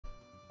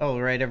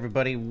Alright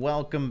everybody,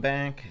 welcome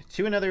back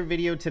to another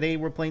video. Today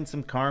we're playing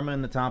some Karma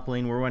in the top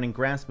lane. We're running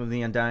Grasp of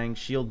the Undying,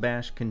 Shield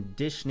Bash,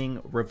 Conditioning,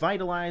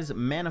 Revitalize,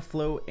 Mana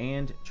Flow,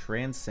 and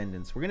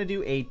Transcendence. We're going to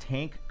do a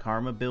tank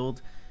Karma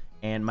build,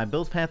 and my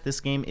build path this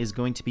game is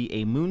going to be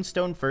a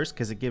Moonstone first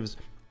because it gives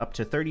up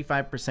to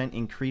 35%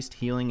 increased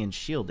healing and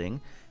shielding.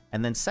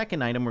 And then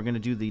second item, we're going to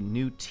do the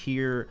new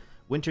tier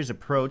Winter's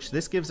Approach.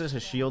 This gives us a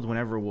shield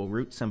whenever we'll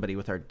root somebody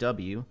with our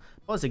W.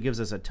 Plus it gives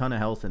us a ton of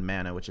health and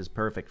mana, which is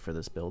perfect for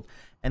this build.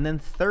 And then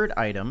third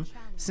item,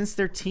 since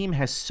their team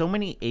has so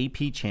many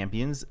AP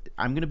champions,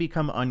 I'm going to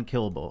become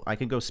unkillable. I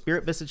can go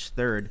Spirit Visage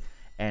third,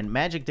 and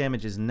magic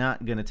damage is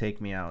not going to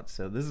take me out.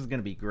 So this is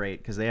going to be great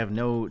because they have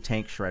no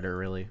tank shredder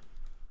really.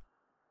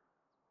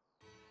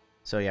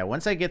 So yeah,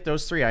 once I get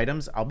those three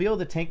items, I'll be able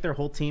to tank their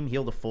whole team,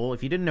 heal to full.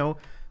 If you didn't know,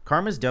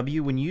 Karma's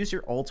W, when you use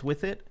your ult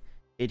with it,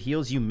 it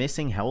heals you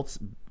missing health,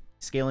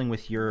 scaling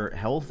with your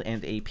health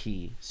and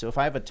AP. So if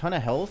I have a ton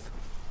of health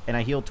and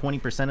I heal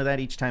 20% of that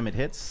each time it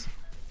hits,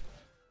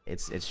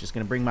 it's just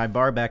going to bring my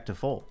bar back to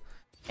full.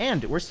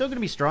 And we're still going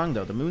to be strong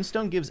though. The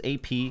Moonstone gives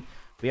AP.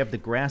 We have the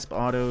Grasp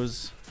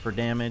autos for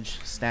damage.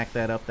 Stack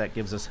that up, that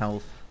gives us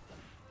health.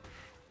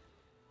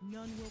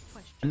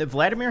 And the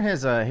Vladimir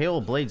has Hail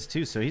of Blades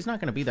too, so he's not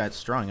going to be that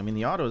strong. I mean,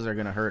 the autos are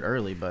going to hurt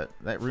early, but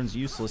that rune's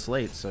useless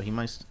late, so he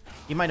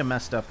might have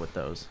messed up with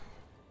those.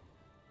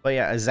 But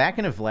yeah, a Zac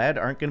and a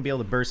Vlad aren't going to be able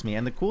to burst me.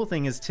 And the cool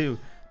thing is, too,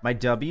 my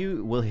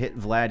W will hit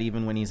Vlad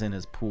even when he's in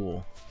his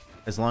pool,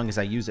 as long as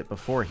I use it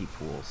before he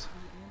pools.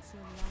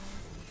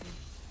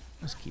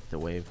 Let's keep the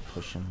wave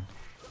pushing.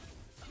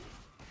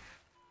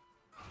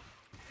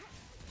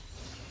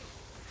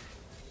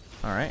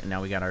 Alright,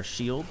 now we got our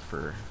shield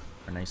for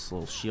our nice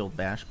little shield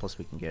bash. Plus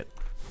we can get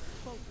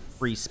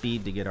free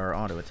speed to get our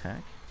auto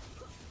attack.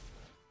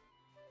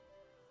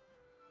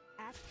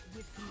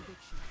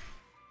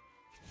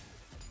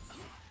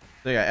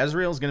 So yeah,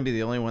 Ezreal's going to be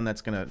the only one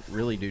that's going to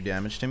really do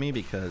damage to me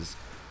because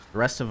the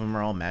rest of them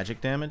are all magic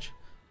damage.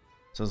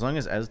 So as long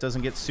as Ez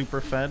doesn't get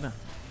super fed,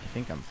 I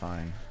think I'm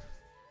fine.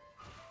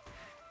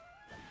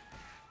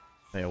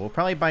 So yeah, we'll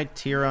probably buy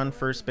Tyr on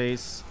first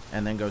base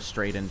and then go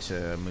straight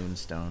into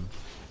Moonstone.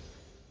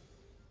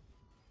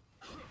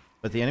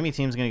 But the enemy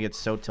team's going to get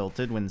so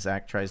tilted when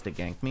Zac tries to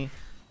gank me,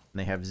 and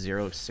they have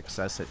zero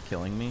success at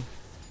killing me.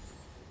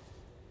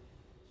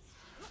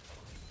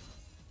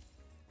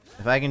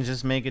 If I can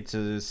just make it to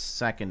the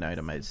second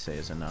item, I'd say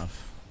is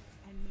enough.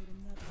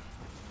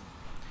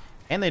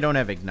 And they don't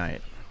have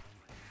Ignite.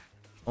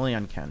 Only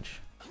on Kench.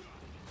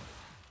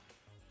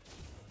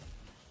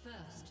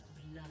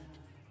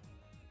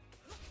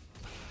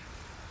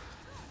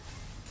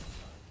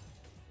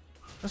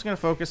 I'm just going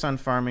to focus on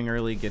farming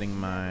early, getting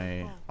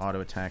my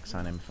auto attacks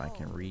on him if I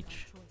can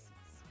reach.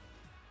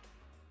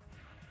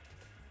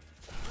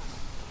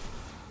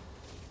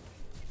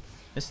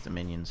 Missed the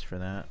minions for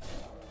that.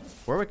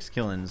 Warwick's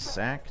killing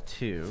Zac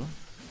too.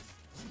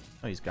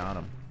 Oh, he's got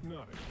him.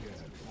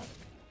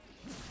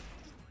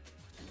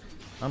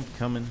 I'm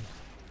coming.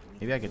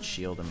 Maybe I could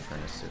shield him for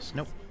an assist.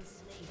 Nope.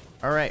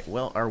 Alright,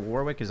 well, our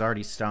Warwick is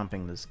already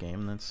stomping this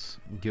game. That's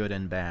good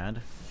and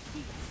bad.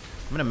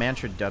 I'm going to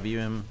Mantra W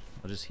him.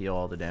 I'll just heal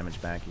all the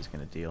damage back he's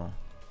going to deal.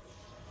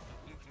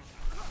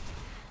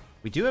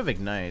 We do have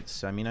Ignite,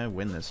 so I mean, I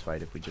win this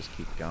fight if we just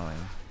keep going.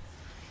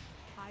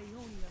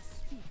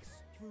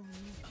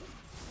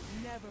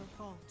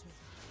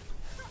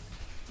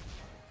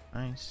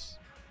 Nice.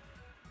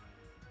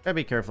 Gotta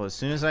be careful. As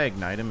soon as I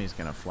ignite him, he's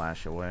gonna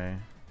flash away.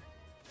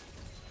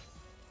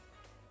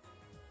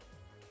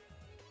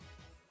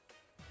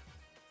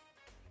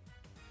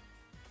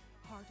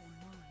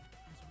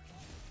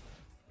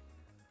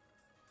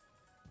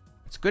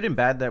 It's good and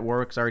bad that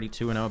Warwick's already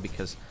 2-0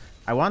 because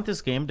I want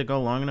this game to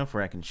go long enough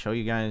where I can show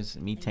you guys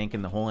me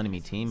tanking the whole enemy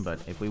team, but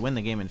if we win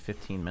the game in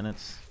 15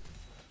 minutes,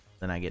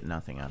 then I get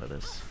nothing out of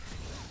this.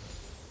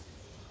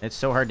 It's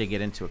so hard to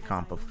get into a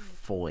comp of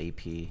full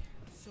AP.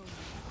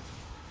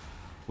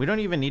 We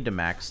don't even need to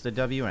max the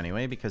W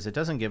anyway because it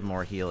doesn't give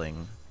more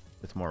healing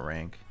with more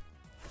rank.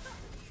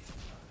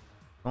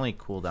 Only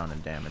cooldown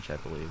and damage, I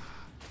believe.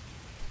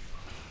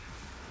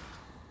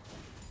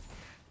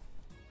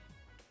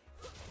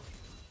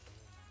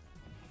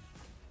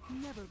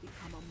 Never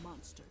become a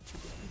monster to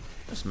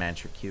defeat. Just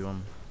Mantra Q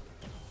him.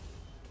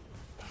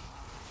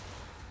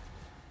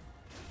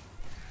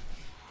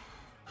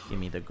 Give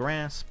me the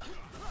Grasp.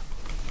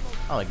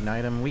 I'll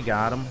ignite him. We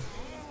got him.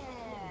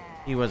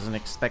 He wasn't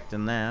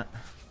expecting that.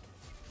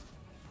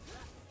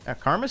 Yeah,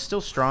 Karma's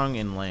still strong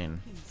in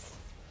lane.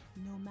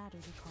 No matter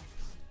the cost.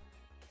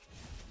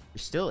 You're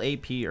still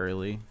AP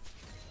early.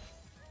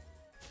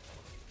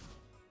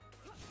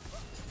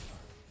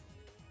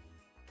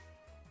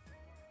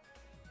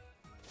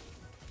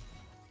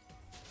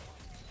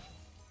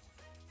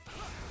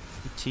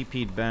 He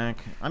TP'd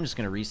back. I'm just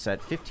gonna reset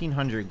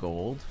 1500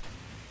 gold.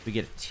 We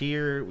get a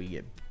tier, we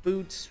get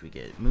boots, we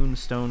get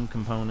Moonstone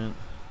component.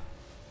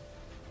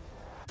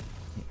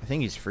 I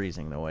think he's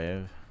freezing the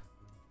wave.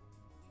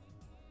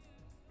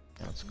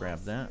 Let's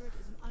grab that.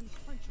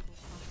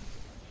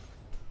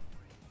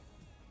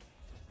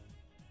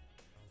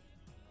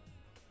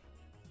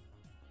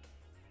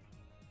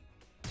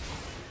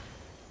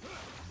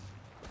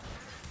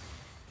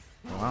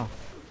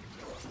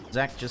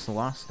 Zac just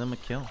lost them a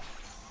kill.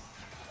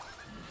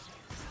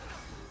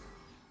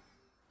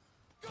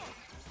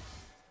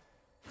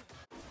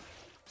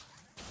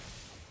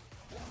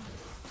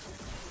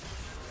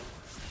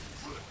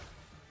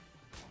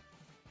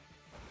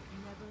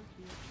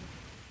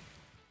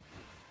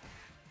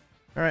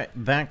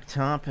 Alright, back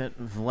top at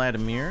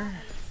Vladimir.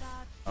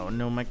 Oh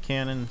no, my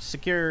cannon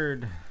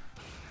secured.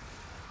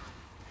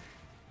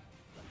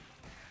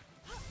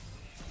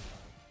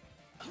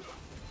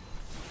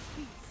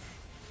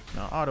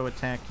 Now auto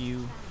attack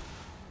you.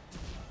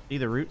 See,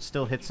 the root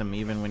still hits him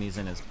even when he's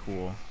in his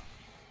pool.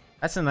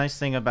 That's the nice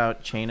thing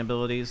about chain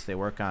abilities. They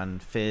work on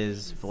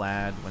Fizz,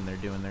 Vlad when they're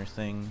doing their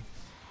thing.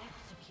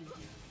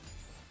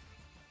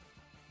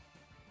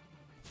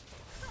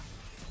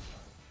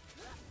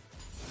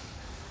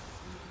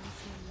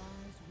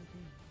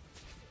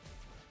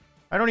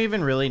 I don't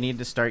even really need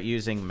to start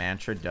using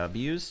Mantra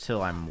W's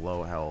till I'm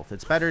low health.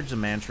 It's better to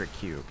Mantra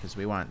Q because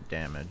we want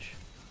damage.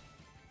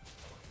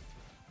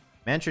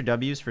 Mantra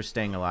W's for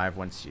staying alive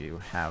once you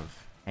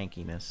have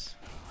hankiness.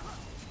 I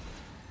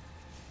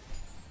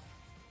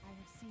have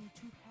seen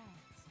two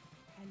paths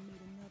and made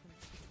another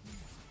between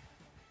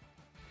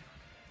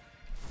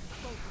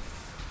them.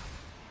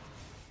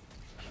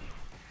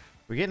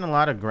 We're getting a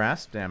lot of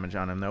grasp damage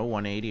on him though,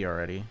 180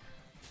 already.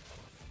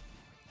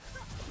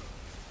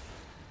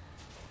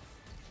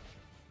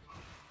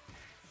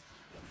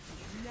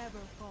 Never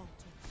falter,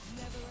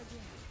 never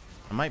again.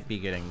 I might be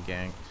getting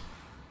ganked.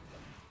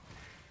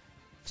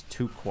 It's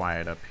too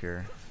quiet up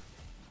here.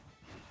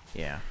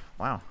 Yeah,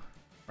 wow.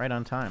 Right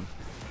on time.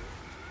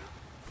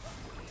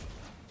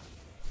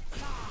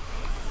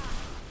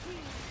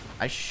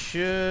 I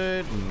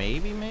should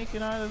maybe make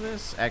it out of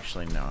this.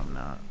 Actually, no, I'm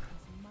not. As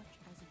much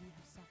as we have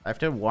suffered. I have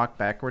to walk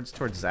backwards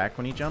towards Zac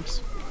when he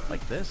jumps.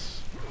 Like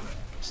this.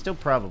 Still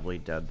probably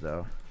dead,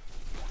 though.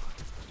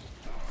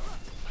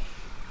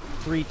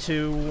 3,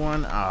 2,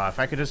 1. Ah, if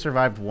I could have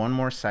survived one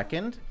more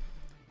second,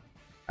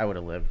 I would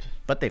have lived.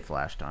 But they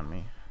flashed on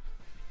me.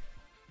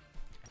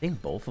 I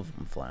think both of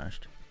them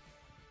flashed.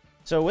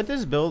 So with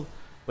this build,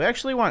 we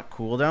actually want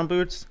cooldown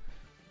boots.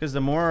 Because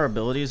the more our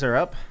abilities are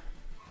up,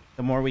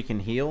 the more we can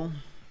heal.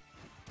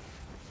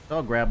 So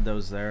I'll grab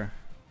those there.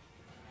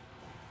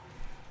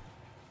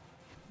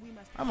 We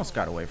must I almost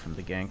got away from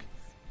the gank.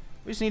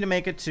 We just need to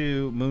make it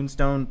to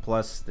Moonstone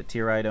plus the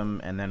tier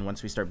item, and then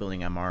once we start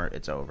building MR,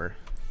 it's over.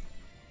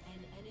 An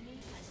enemy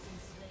has been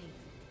slain.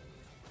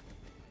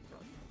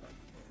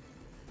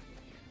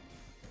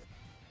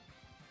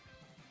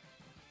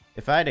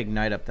 If I'd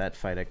ignite up that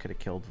fight, I could have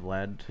killed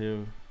Vlad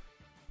too.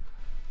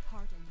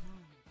 heart and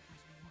mind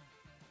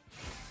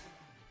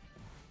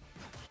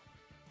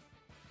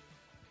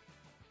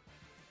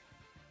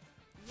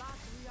as one.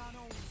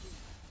 Latriano.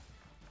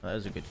 That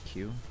was a good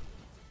Q.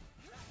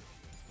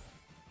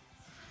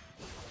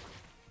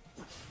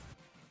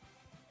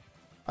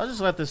 I'll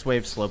just let this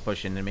wave slow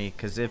push into me,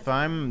 because if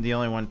I'm the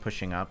only one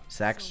pushing up,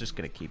 Zac's just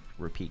going to keep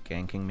repeat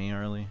ganking me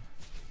early.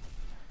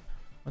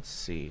 Let's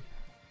see.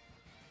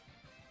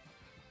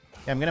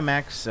 Yeah, I'm going to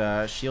max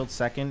shield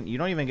second. You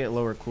don't even get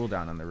lower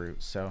cooldown on the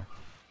root, so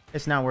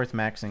it's not worth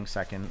maxing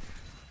second.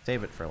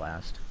 Save it for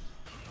last.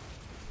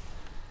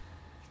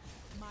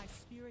 My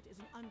spirit is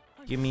an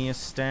unquenchable. Give me a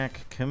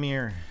stack. Come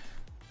here.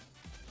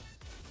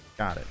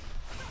 Got it.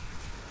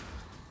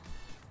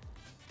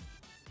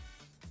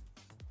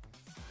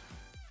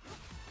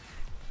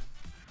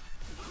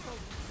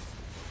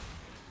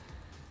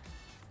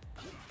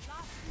 Latriano.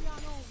 Challenge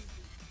what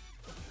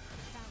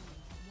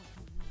you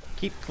need.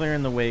 Keep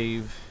clearing the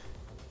wave.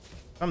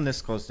 If I'm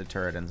this close to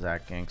turret and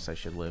Zac ganks, I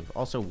should live.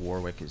 Also,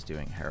 Warwick is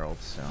doing Herald,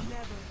 so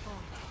Never falter.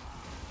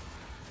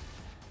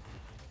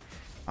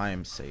 I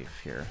am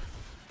safe here.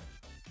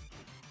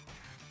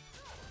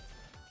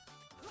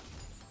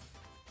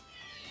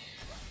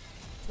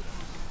 To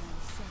conquer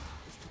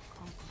oneself is to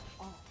conquer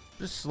all.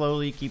 Just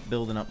slowly keep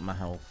building up my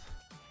health.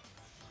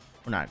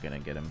 We're not gonna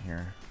get him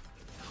here.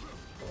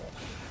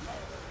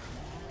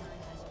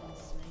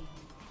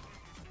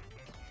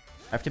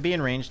 I have to be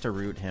in range to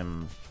root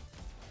him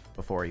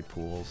before he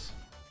pools.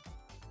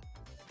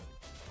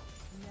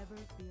 Never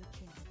fear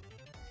change.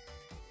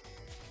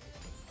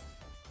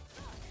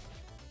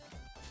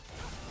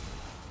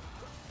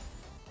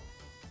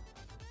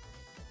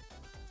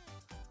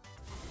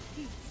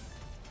 Peace.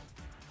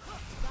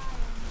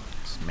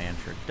 It's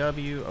Mantra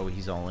W. Oh,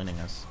 he's all inning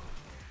us.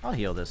 I'll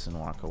heal this and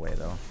walk away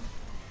though.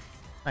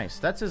 Nice,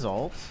 that's his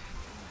ult.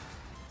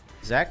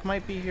 Zac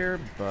might be here,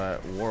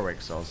 but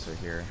Warwick's also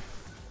here.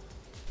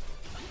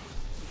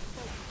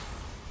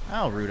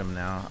 I'll root him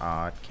now.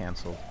 Aw, it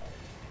canceled.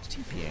 It's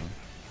TPing.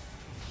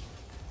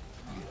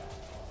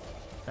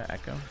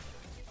 Echo.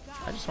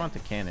 I just want the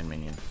cannon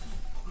minion.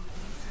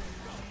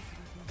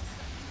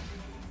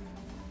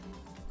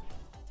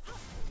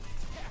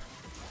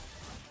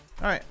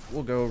 Alright,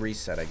 we'll go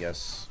reset, I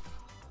guess.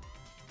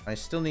 I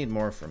still need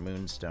more for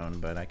Moonstone,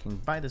 but I can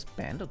buy this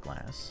Band of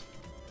Glass.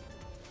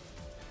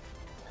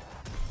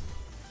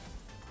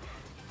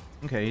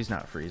 Okay, he's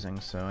not freezing,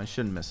 so I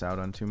shouldn't miss out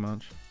on too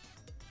much.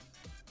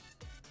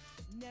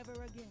 Never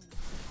again.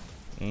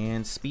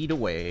 And speed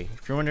away.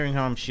 If you're wondering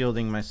how I'm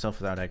shielding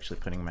myself without actually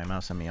putting my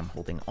mouse on me, I'm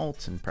holding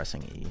Alt and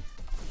pressing E.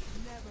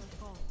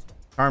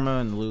 Karma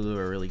and Lulu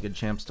are really good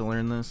champs to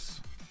learn this.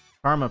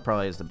 Karma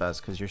probably is the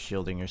best because you're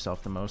shielding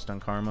yourself the most on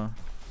Karma.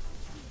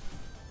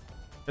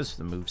 Just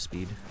the move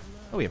speed.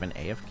 Oh, we have an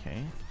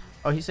AFK.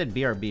 Oh, he said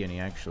BRB and he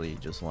actually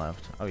just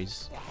left. Oh, he'll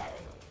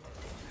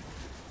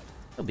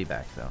be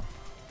back though.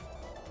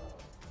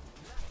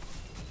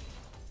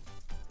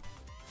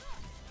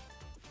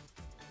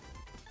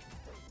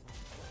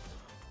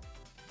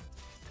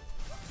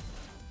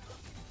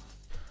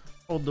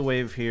 Hold the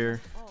wave here.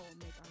 All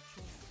make our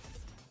choices.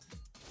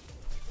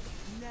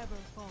 Never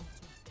falter.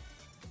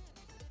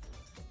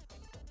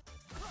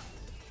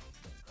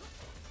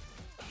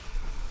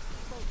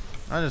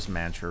 I'll just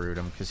mantra root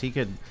him because he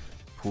could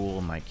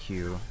pool my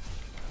Q.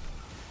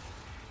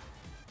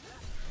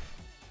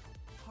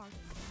 Pardon me.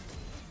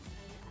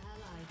 An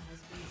ally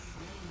has been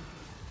slain.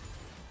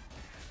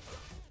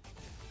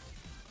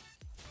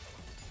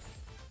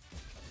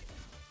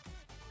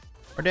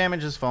 Our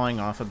damage is falling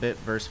off a bit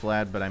versus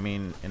Vlad, but I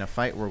mean, in a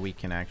fight where we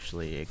can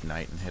actually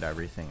ignite and hit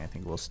everything, I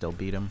think we'll still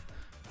beat him.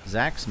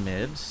 Zack's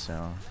mid,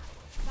 so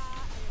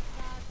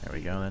there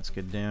we go. That's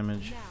good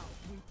damage. Now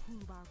we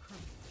prove our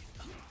courage.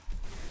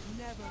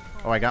 Never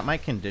falter. Oh, I got my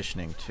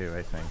conditioning too,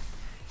 I think.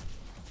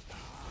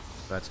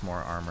 So that's more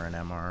armor and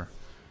MR.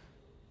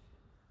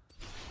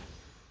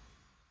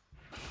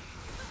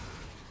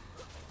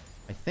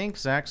 I think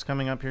Zack's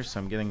coming up here, so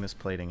I'm getting this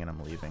plating and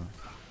I'm leaving.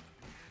 As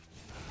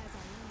I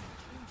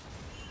am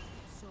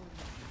so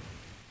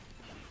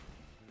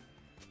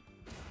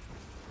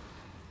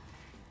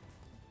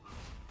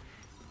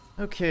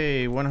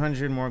Okay,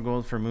 100 more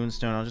gold for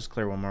Moonstone. I'll just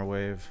clear one more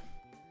wave.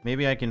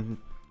 Maybe I can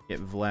get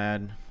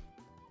Vlad.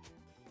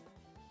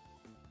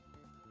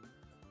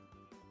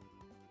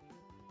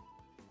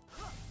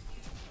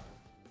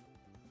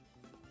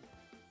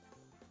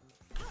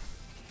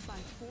 by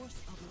force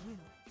of will.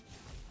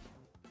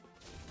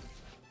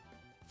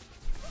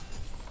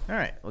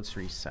 Alright, let's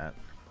reset.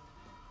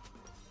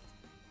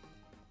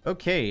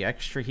 Okay,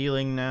 extra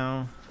healing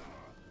now.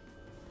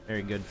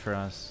 Very good for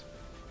us.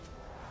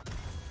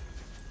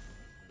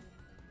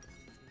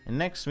 And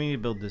next we need to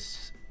build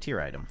this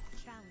tier item,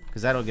 Challenge.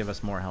 because that'll give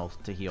us more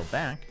health to heal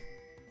back.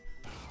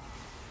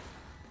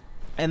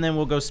 And then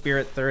we'll go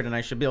Spirit third, and I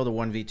should be able to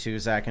 1v2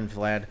 Zack and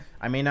Vlad.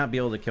 I may not be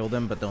able to kill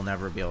them, but they'll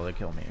never be able to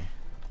kill me.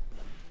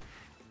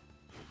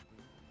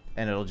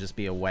 And it'll just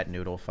be a wet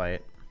noodle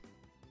fight,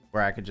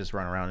 where I could just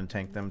run around and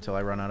tank them until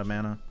I run out of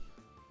mana.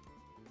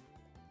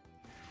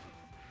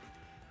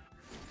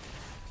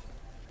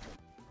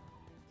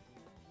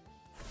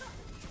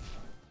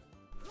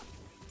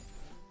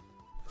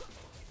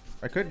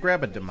 I could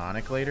grab a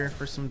demonic later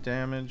for some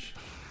damage.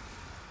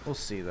 We'll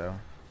see though.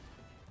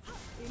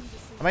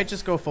 I might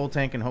just go full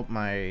tank and hope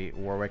my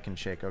Warwick and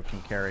Shaco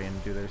can carry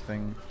and do their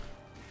thing.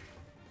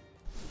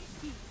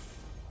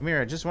 Come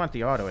here, I just want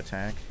the auto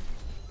attack.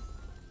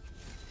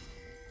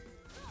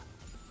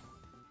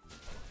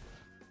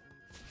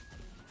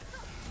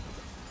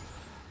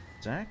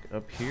 Zack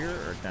up here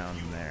or down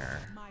there?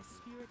 My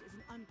spirit is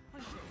an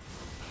unquenchable.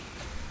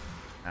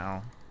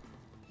 Ow.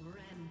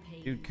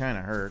 Rampage. Dude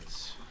kinda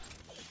hurts.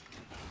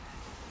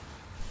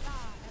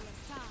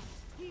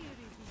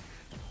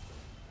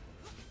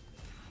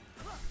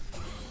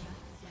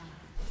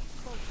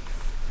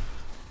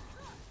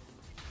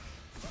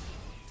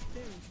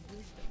 There is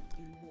wisdom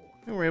in war.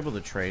 We were able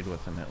to trade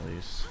with him at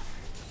least.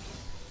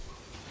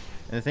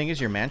 And the thing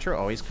is, your mantra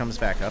always comes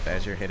back up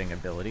as you're hitting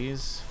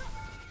abilities.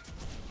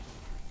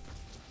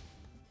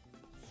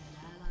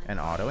 And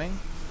autoing.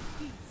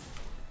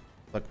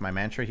 Look, my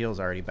mantra heal's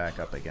already back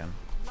up again.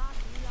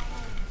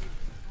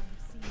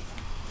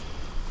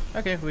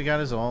 Okay, we got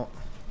his ult.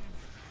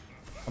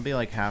 I'll be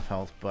like half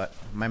health, but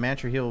my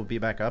mantra heal will be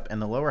back up,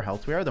 and the lower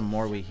health we are, the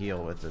more we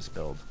heal with this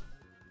build.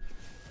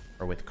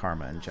 Or with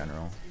Karma in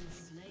general.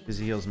 Because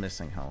he heals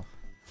missing health.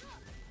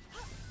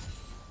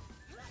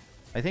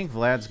 I think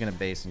Vlad's gonna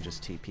base and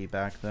just TP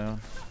back though.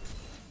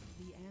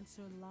 The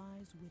answer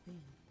lies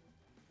within.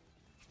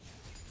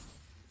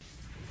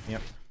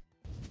 Yep.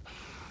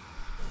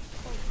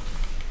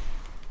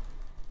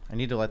 I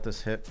need to let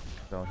this hit.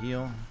 They'll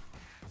heal.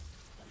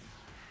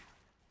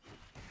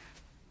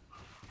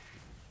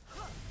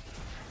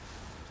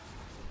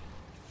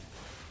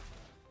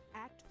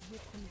 Act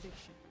with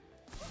conviction.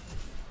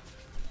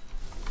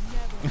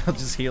 I'll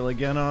just heal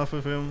again off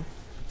of him.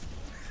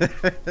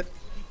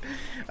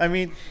 I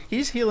mean,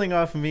 he's healing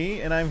off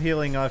me and I'm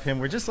healing off him.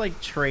 We're just like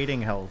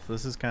trading health.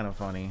 This is kind of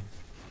funny.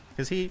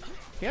 Because he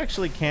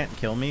actually can't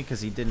kill me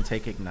because he didn't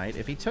take Ignite.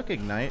 If he took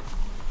Ignite,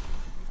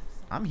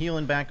 I'm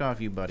healing back off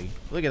you, buddy.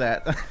 Look at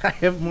that. I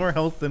have more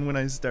health than when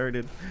I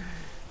started.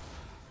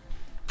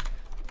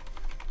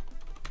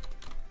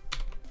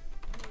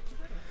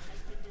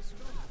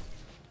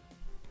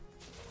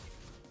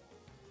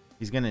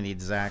 He's gonna need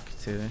Zack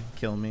to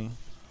kill me.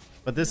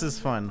 But this is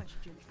fun.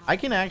 I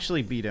can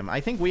actually beat him.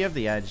 I think we have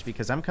the edge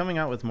because I'm coming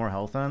out with more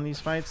health on these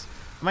fights.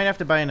 I might have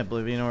to buy an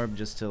Oblivion Orb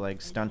just to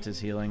like stunt his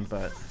healing,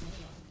 but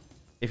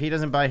If he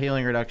doesn't buy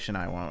healing reduction,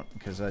 I won't,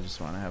 because I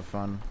just want to have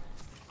fun.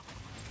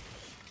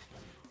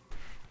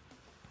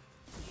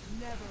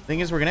 Thing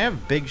is, we're gonna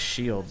have big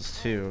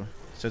shields too,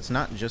 so it's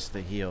not just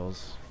the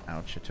heals.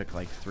 Ouch! It took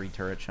like 3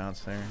 turret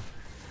shots there.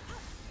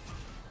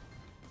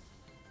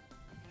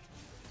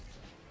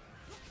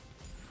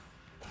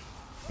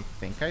 I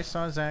think I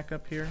saw Zac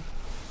up here.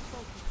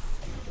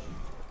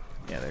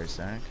 Yeah, there's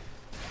Zac.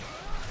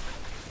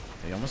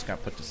 He almost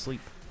got put to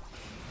sleep.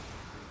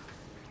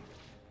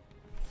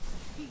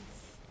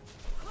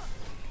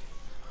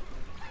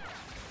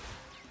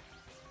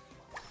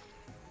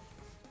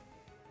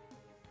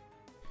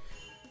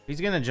 He's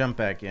gonna jump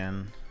back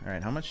in.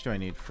 Alright, how much do I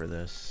need for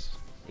this?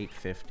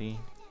 850.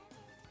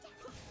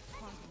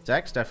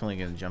 Zac's definitely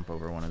gonna jump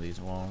over one of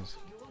these walls.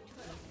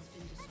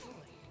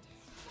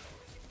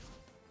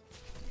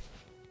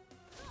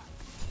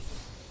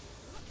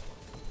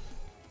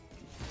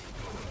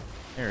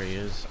 There he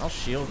is. I'll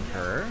shield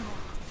her.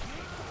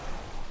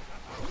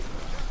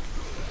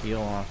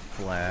 Heal off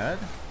Vlad.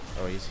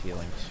 Oh, he's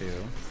healing too.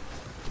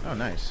 Oh,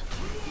 nice.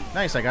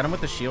 Nice, I got him with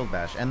the shield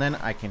bash. And then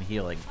I can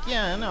heal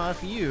again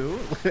off you.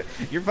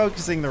 You're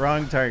focusing the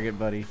wrong target,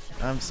 buddy.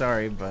 I'm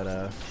sorry,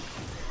 but,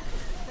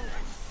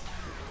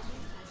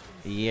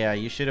 yeah,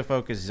 you should have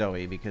focused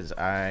Zoe because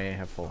I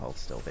have full health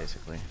still,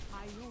 basically.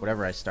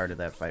 Whatever I started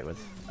that fight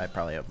with, I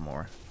probably have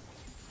more.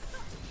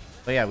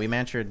 But yeah, we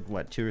mantured,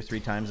 what, 2 or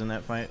 3 times in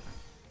that fight?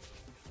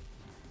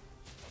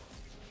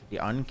 The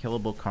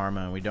unkillable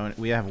karma.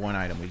 We have 1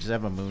 item. We just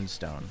have a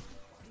moonstone.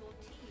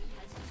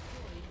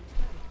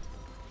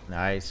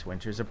 Nice.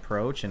 Winter's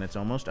approach, and it's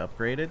almost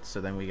upgraded, so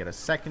then we get a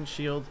second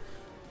shield.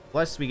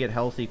 Plus, we get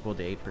health equal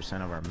to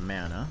 8% of our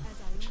mana,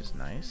 which is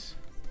nice.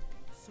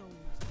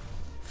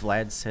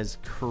 Vlad says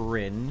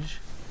cringe.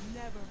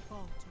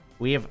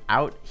 We have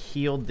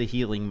out-healed the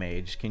healing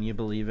mage. Can you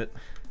believe it?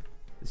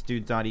 This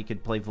dude thought he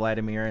could play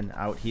Vladimir and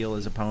out-heal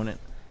his opponent,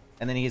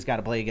 and then he's got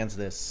to play against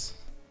this.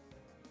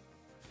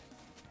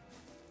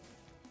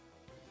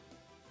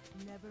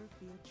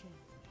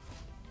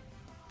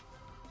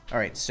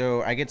 Alright,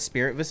 so I get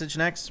Spirit Visage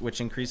next, which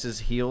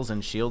increases heals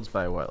and shields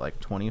by what, like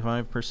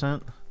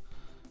 25%?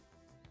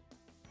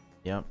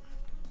 Yep.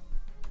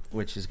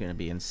 Which is going to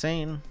be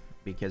insane,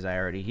 because I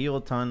already heal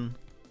a ton.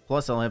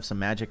 Plus, I'll have some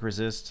magic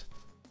resist.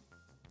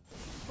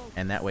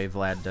 And that way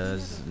Vlad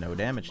does no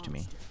damage to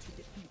me.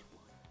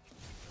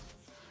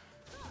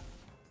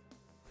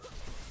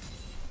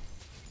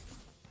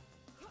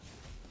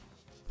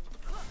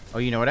 Oh,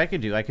 you know what I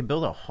could do? I could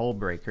build a Hull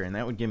Breaker, and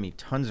that would give me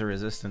tons of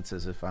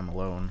resistances if I'm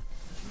alone.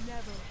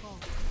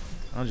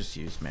 I'll just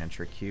use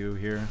Mantra Q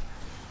here.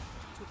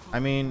 I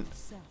mean,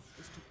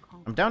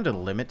 I'm down to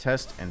limit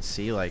test and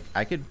see, like,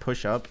 I could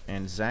push up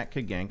and Zac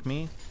could gank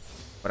me,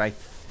 but I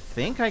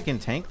think I can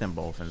tank them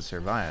both and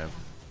survive.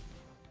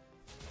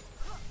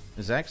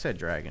 Zac said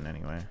dragon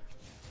anyway.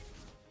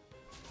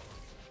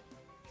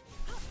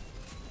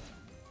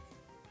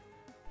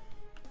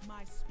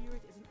 My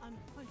spirit is an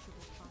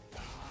unquenchable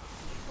fire.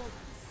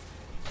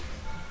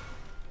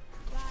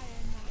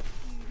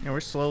 Yeah, we're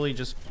slowly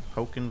just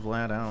poking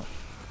Vlad out.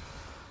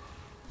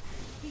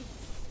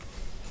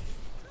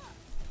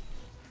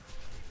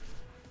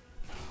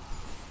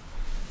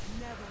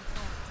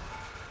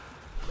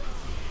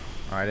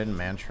 Oh, I didn't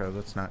mantra.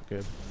 That's not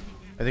good.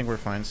 I think we're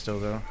fine still,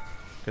 though.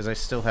 Because I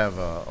still have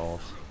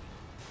ult.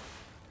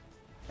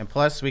 And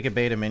plus, we could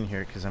bait him in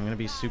here because I'm going to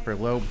be super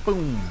low.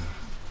 Boom!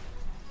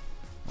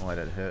 I'll let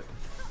it hit.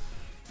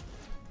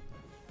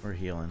 We're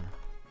healing.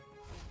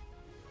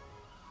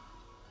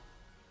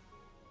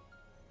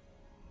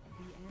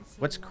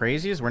 What's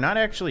crazy is we're not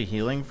actually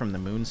healing from the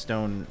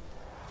Moonstone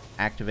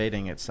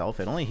activating itself.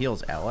 It only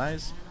heals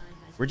allies.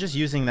 We're just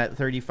using that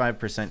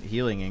 35%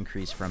 healing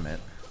increase from it.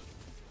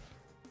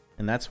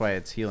 And that's why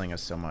it's healing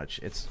us so much.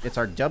 It's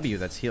our W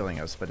that's healing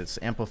us, but it's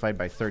amplified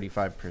by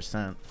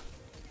 35%.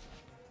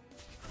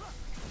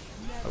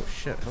 Oh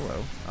shit,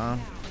 hello.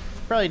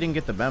 Probably didn't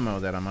get the memo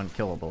that I'm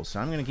unkillable, so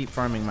I'm gonna keep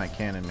farming my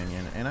cannon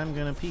minion, and I'm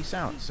gonna peace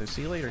out, so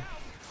see you later.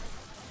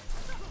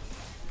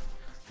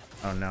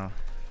 Oh no.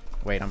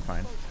 Wait, I'm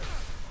fine.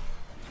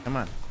 Come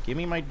on, give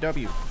me my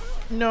W.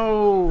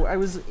 No! I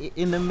was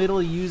in the middle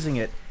of using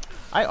it.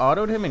 I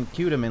autoed him and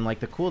Q'd him, and like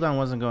the cooldown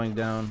wasn't going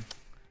down.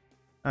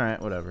 Alright,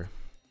 whatever.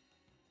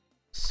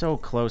 So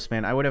close,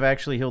 man. I would have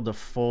actually healed the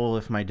full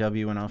if my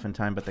W went off in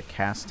time, but the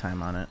cast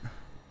time on it.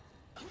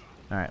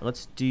 Alright,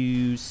 let's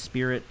do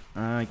Spirit.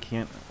 I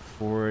can't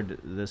afford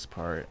this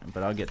part,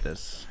 but I'll get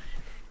this.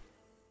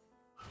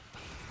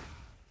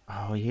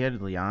 Oh, he had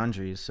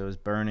Liandry's, so it's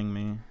burning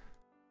me.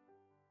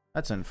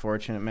 That's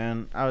unfortunate,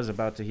 man. I was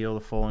about to heal the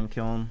full and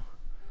kill him.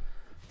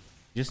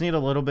 Just need a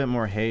little bit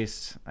more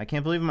haste. I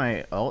can't believe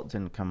my ult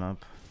didn't come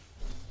up.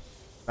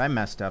 I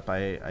messed up.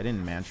 I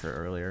didn't mantra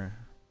earlier.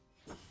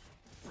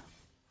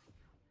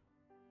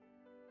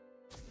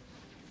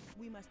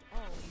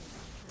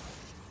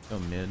 Go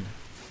mid.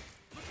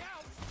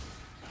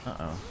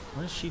 Uh-oh.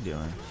 What is she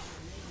doing?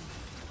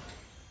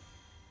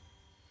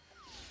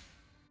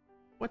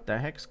 What the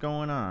heck's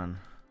going on?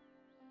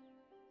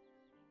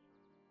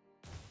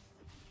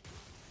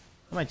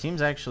 My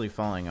team's actually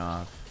falling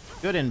off.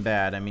 Good and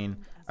bad. I mean,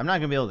 I'm not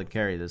going to be able to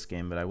carry this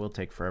game, but I will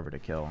take forever to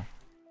kill.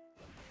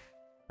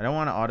 I don't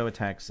want to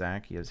auto-attack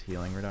Zac. He has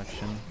healing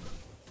reduction.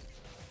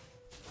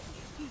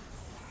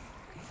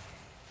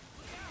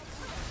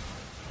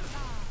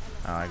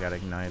 Oh, I got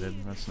ignited.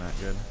 That's not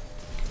good.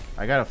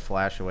 I got to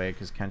flash away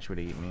because Kench would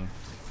eat me.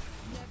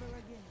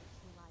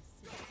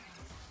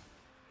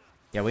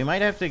 Yeah, we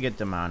might have to get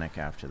demonic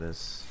after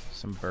this.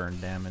 Some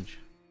burn damage.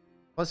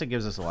 Plus it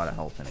gives us a lot of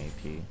health and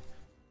AP.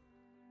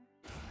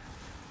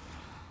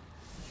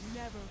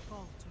 Never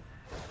falter.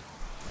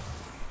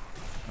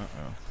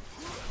 Uh-oh.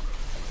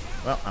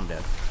 Well, I'm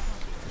dead.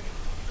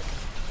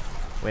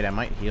 Wait, I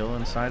might heal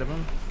inside of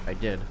him? I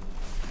did.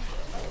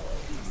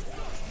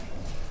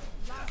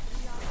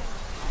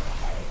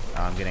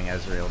 Oh, I'm getting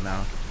Ezreal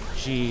now.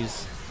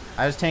 Jeez.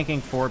 I was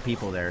tanking 4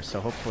 people there, so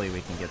hopefully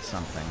we can get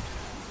something.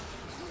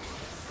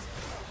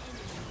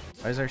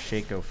 Why is our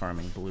Shaco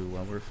farming blue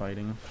while we're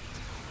fighting?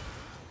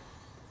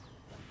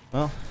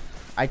 Well,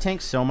 I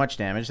tanked so much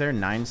damage there.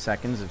 9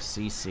 seconds of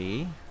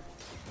CC.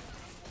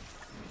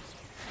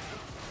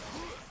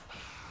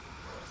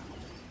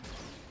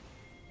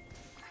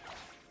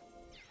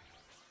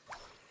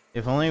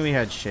 If only we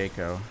had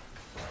Shaco.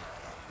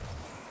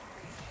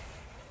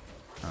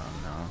 Oh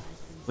no.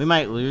 We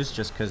might lose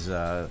just because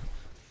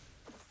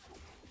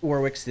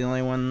Warwick's the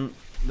only one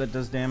that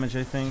does damage,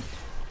 I think.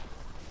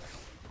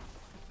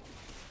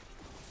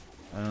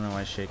 I don't know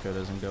why Shaco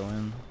doesn't go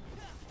in.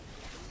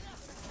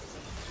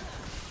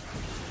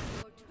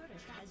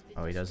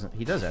 Oh, he doesn't.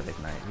 He does have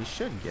Ignite. He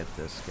should get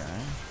this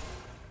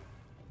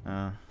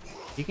guy.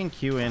 He can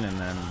Q in and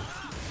then...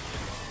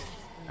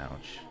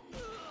 Ouch.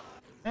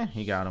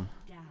 He got him.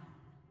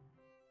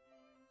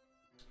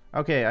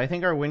 Okay, I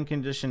think our win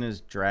condition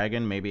is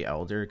Dragon, maybe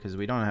Elder, because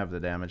we don't have the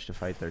damage to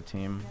fight their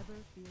team.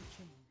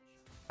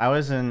 I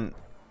wasn't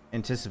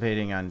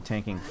anticipating on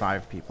tanking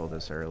 5 people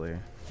this early.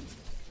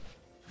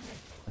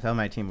 I thought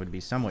my team would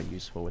be somewhat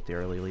useful with the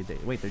early lead.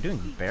 Wait, they're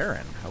doing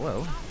Baron.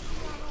 Hello.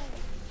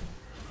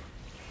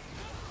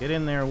 Get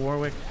in there,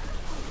 Warwick.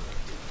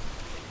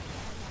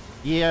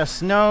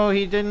 Yes, no,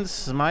 he didn't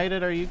smite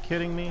it. Are you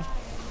kidding me?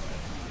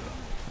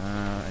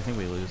 I think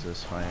we lose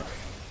this fight.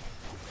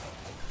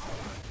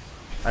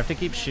 I have to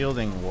keep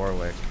shielding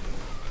Warwick.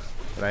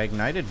 But I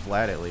ignited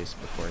Vlad at least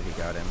before he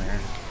got in there.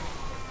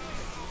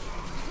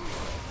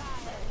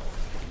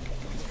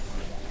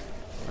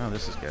 Oh,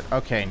 this is good.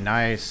 Okay,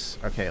 nice.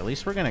 Okay, at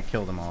least we're gonna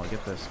kill them all.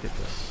 Get this, get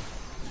this.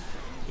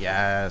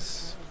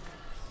 Yes.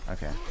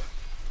 Okay.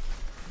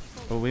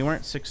 But we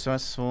weren't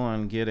successful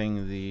on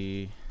getting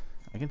the...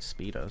 I can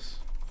speed us.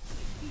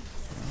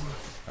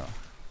 Oh.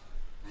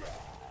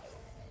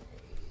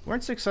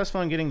 Weren't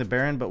successful in getting the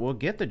Baron, but we'll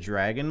get the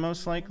Dragon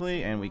most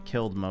likely, and we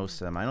killed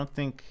most of them. I don't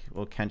think...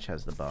 Well, Kench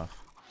has the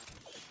buff.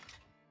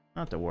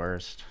 Not the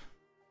worst.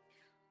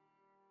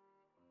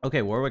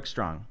 Okay, Warwick's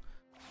strong.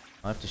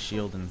 I'll have to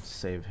shield and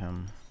save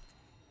him.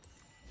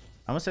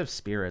 I must have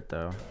Spirit,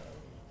 though.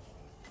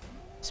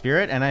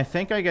 Spirit, and I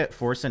think I get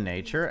Force of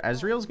Nature.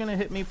 Ezreal's gonna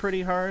hit me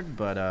pretty hard,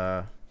 but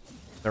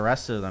the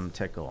rest of them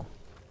tickle.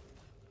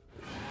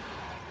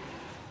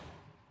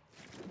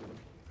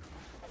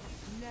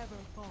 Never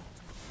falter.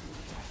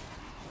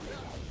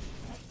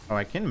 Oh,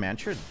 I can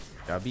Mantra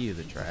W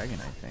the Dragon,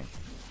 I think.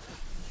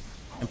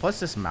 And plus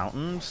this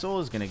Mountain Soul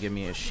is gonna give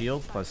me a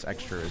shield plus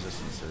extra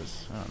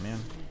resistances. Oh, man.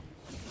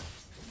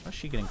 How's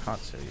she getting caught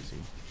so easy?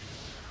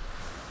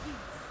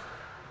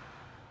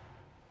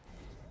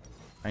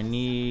 I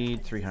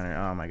need 300.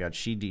 Oh my god,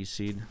 she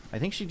DC'd. I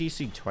think she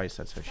DC'd twice,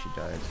 that's how she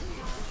died.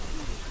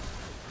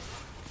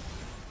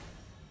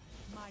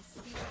 My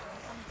spirit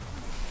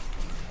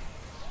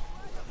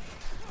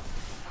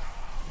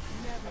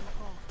never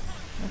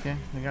falter. Okay,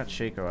 we got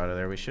Shaco out of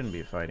there. We shouldn't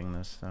be fighting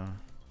this, though.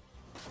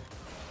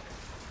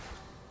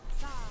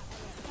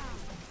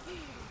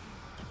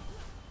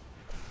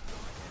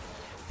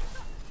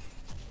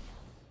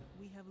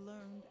 We have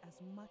learned as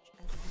much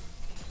as we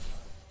can.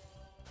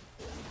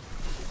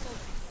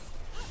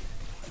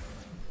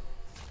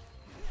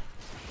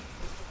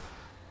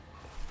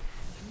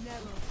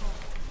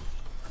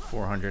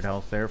 400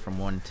 health there from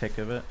one tick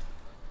of it.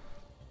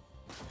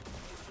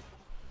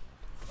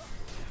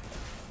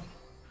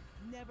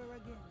 Never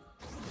again.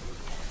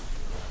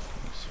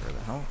 Thanks for the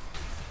help.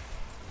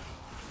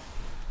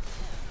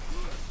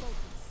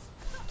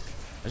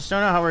 I just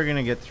don't know how we're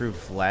gonna get through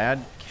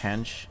Vlad,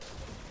 Kench,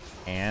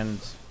 and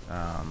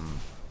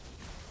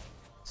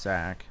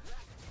Zac.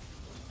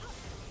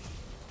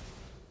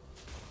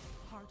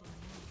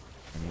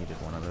 I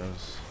needed one of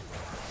those.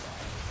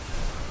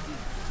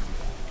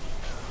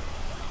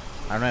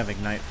 I don't have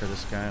Ignite for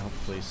this guy.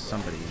 Hopefully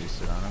somebody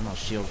uses it on him. I'll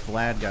shield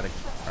Vlad. Gotta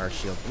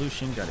shield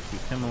Lucian. Gotta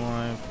keep him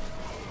alive.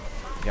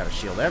 Gotta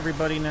shield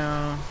everybody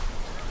now.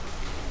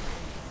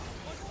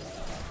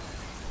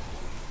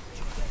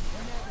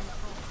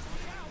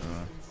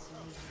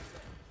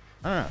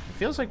 I don't know. It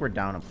feels like we're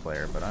down a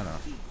player, but I don't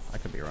know. I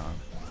could be wrong.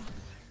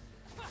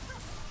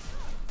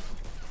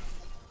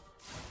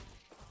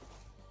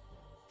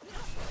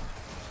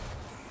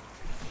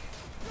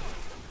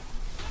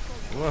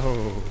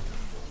 Whoa.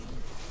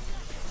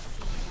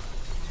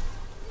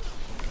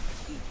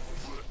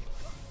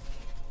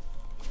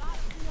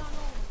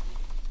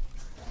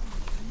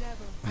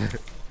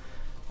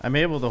 I'm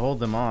able to hold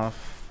them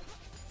off.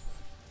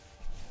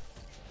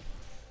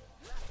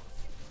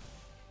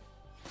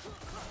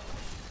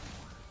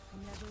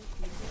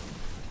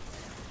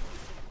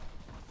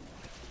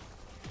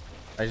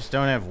 I just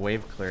don't have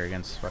wave clear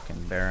against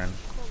fucking Baron.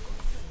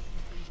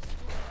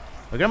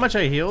 Look how much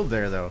I healed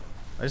there, though.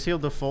 I just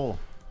healed the full.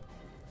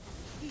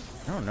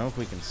 I don't know if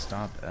we can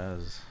stop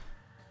Ez.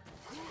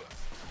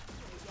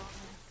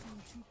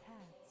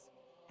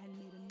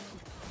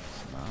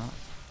 It's not.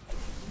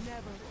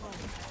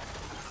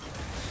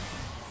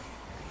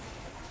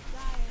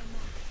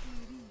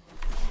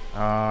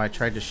 Oh, I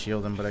tried to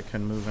shield him, but I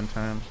couldn't move in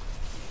time.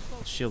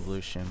 Let's shield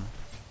Lucian.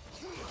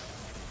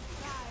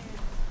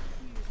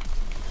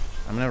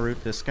 I'm gonna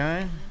root this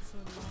guy.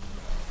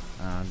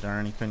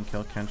 Darn, he couldn't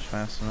kill Kench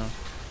fast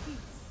enough.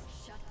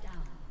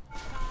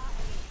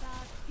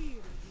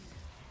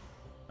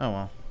 Oh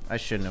well, I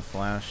shouldn't have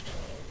flashed.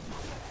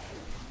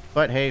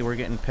 But hey, we're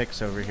getting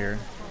picks over here.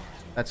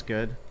 That's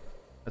good.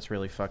 That's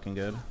really fucking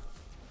good.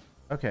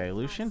 Okay,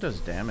 Lucian does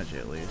damage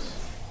at least.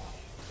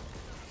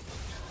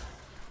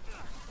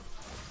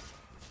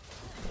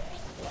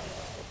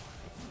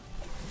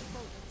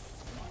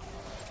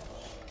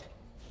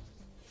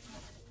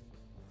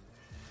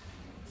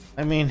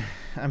 I mean,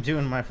 I'm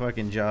doing my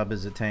fucking job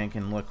as a tank,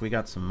 and look, we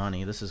got some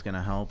money. This is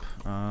gonna help.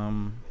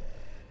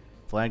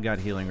 Flag got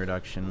healing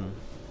reduction.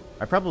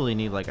 I probably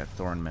need like a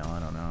Thorn Mail, I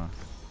don't know.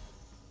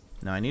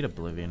 No, I need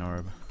Oblivion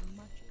Orb.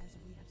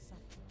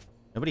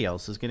 Nobody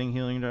else is getting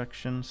healing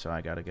reduction, so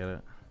I gotta get it.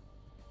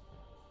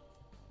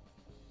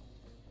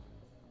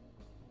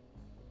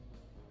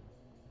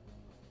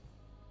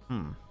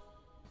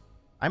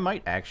 I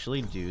might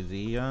actually do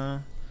the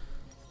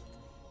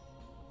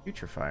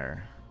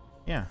Putrefier.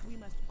 Yeah.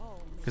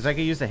 Because I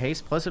could use the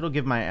haste, plus it'll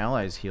give my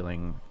allies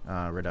healing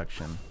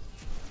reduction.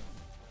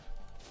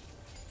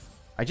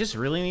 I just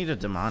really need a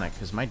demonic,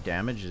 because my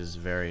damage is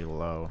very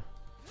low.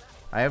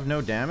 I have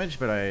no damage,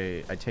 but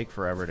I take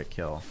forever to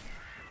kill.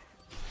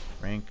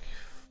 Rank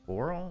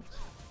 4 ult?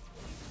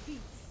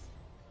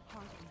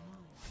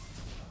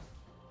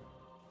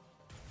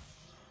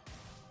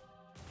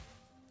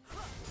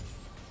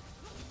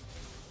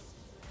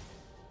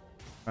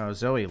 Oh,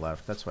 Zoe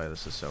left. That's why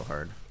this is so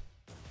hard.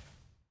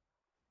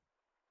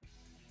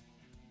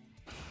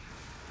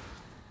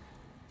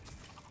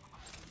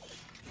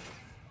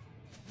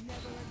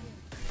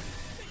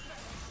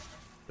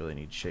 Really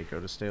need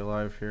Shaco to stay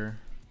alive here.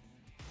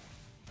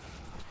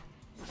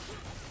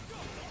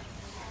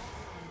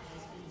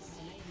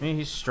 I mean,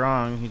 he's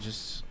strong. He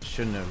just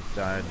shouldn't have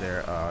died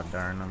there. Oh,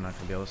 darn. I'm not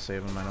going to be able to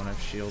save him. I don't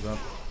have shield up.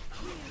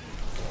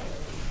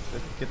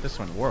 Get this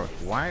one. Warwick,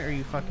 why are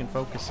you fucking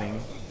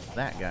focusing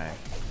that guy?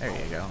 There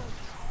you go.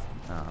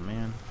 Oh,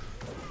 man.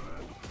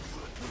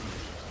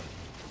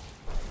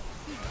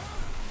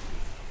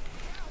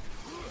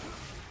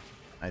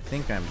 I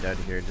think I'm dead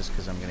here just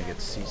because I'm going to get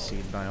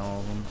CC'd by all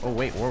of them. Oh,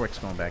 wait. Warwick's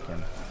going back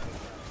in.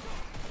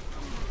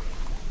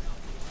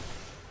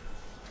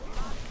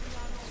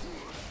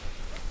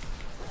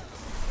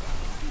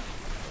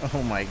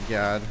 Oh my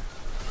god.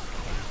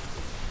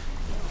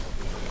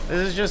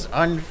 This is just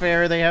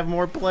unfair. They have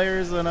more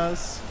players than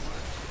us.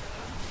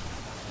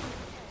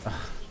 Ugh.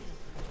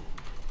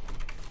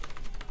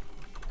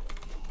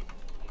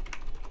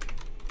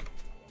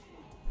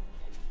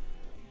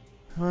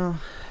 Well,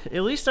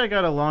 at least I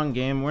got a long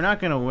game. We're not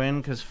gonna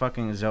win because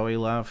fucking Zoe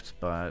left,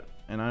 but...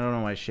 And I don't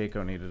know why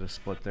Shaco needed a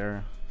split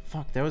there.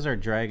 Fuck, that was our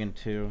dragon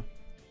too.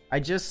 I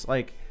just,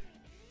 like...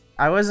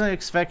 I wasn't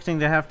expecting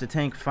to have to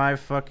tank 5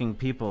 fucking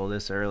people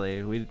this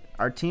early.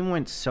 Our team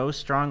went so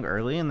strong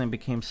early and then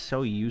became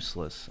so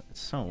useless.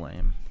 It's so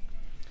lame.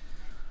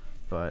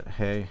 But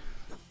hey,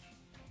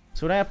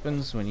 that's what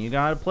happens when you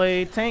gotta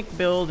play tank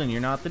build and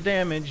you're not the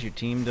damage. Your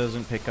team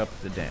doesn't pick up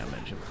the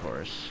damage, of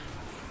course.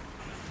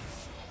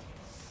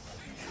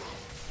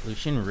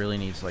 Lucian really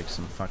needs like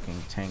some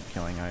fucking tank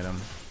killing item.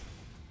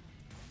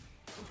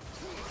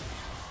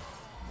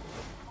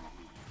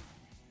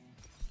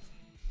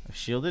 I've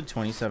shielded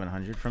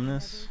 2700 from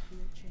this.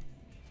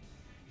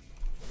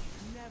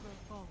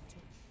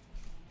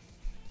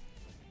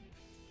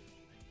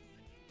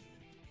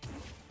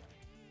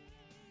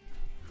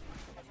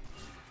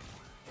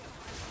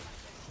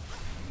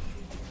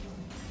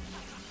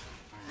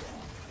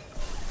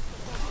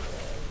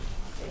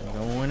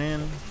 Going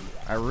in.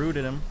 I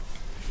rooted him.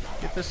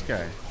 Get this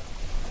guy.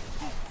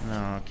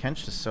 No,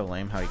 Kench is so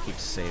lame how he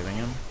keeps saving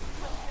him.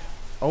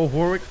 Oh,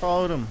 Warwick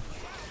followed him.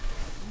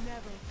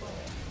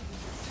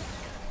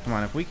 Come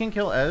on, if we can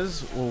kill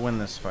Ez, we'll win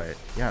this fight.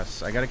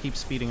 Yes, I gotta keep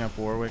speeding up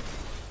Warwick.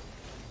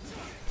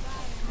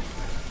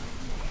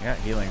 I got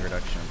healing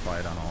reduction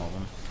applied on all of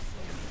them.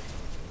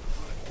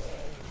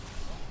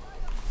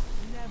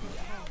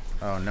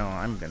 Oh no,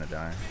 I'm gonna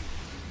die.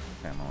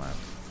 Okay, I'm alive.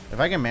 If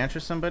I can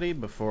mantra somebody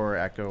before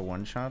Echo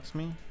one-shots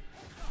me...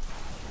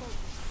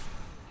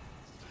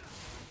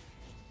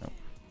 Nope.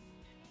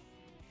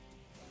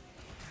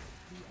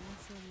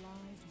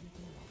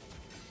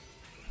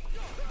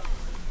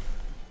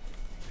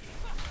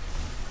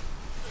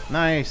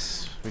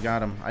 Nice. We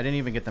got him. I didn't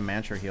even get the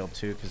Mantra heal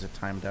too because it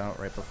timed out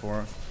right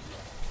before.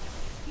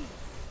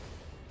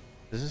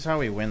 This is how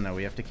we win though.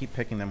 We have to keep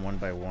picking them one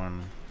by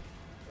one.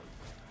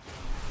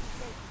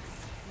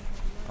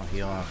 I'll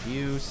heal off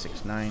you.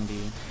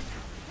 690.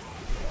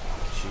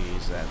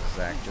 Jeez, that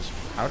Zac just...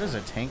 How does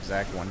a tank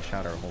Zac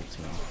one-shot our whole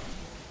team?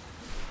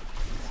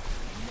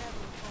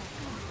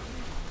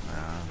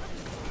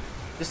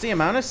 Just the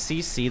amount of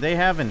CC they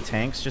have in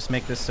tanks just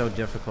make this so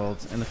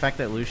difficult. And the fact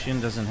that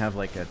Lucian doesn't have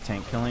like a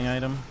tank killing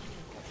item.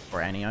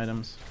 Or any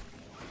items.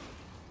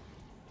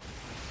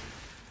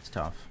 It's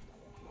tough.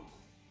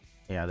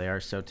 Yeah, they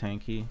are so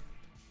tanky.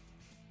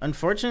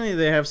 Unfortunately,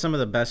 they have some of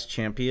the best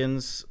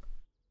champions.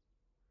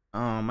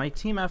 Oh, my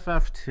team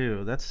FF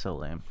too. That's so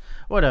lame.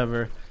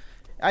 Whatever.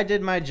 I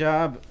did my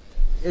job.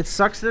 It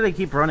sucks that I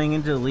keep running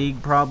into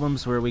league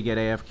problems where we get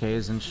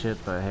AFKs and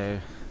shit, but hey.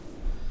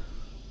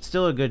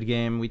 Still a good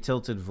game. We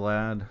tilted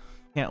Vlad.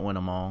 Can't win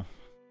them all.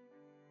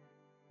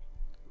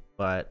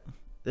 But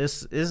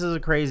this is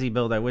a crazy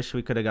build. I wish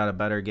we could have got a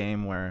better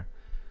game where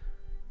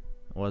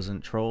it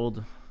wasn't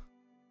trolled.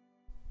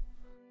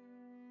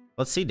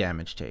 Let's see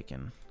damage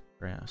taken.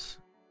 Grass.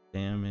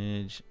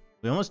 Damage.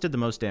 We almost did the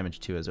most damage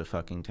too as a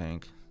fucking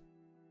tank.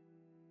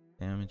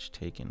 Damage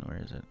taken.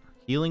 Where is it?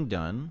 Healing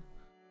done.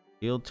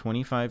 Healed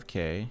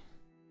 25k.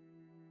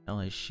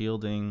 LA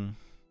shielding.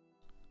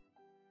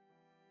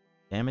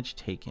 Damage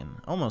taken.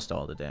 Almost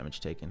all the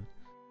damage taken.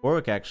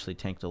 Warwick actually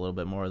tanked a little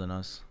bit more than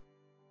us.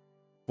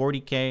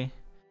 40k.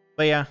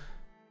 But yeah.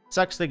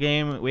 Sucks the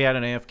game. We had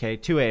an AFK.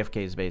 2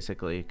 AFKs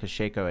basically. Because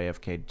Shaco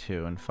AFK'd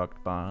 2 and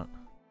fucked bot.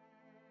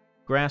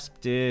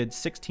 Grasp did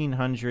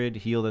 1600.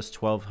 Healed us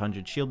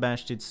 1200. Shield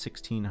Bash did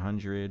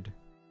 1600.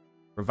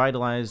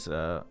 Revitalize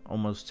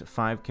almost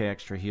 5k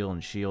extra heal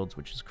and shields,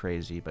 which is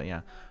crazy. But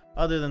yeah.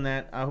 Other than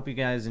that, I hope you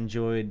guys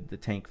enjoyed the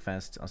Tank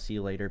Fest. I'll see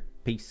you later.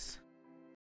 Peace.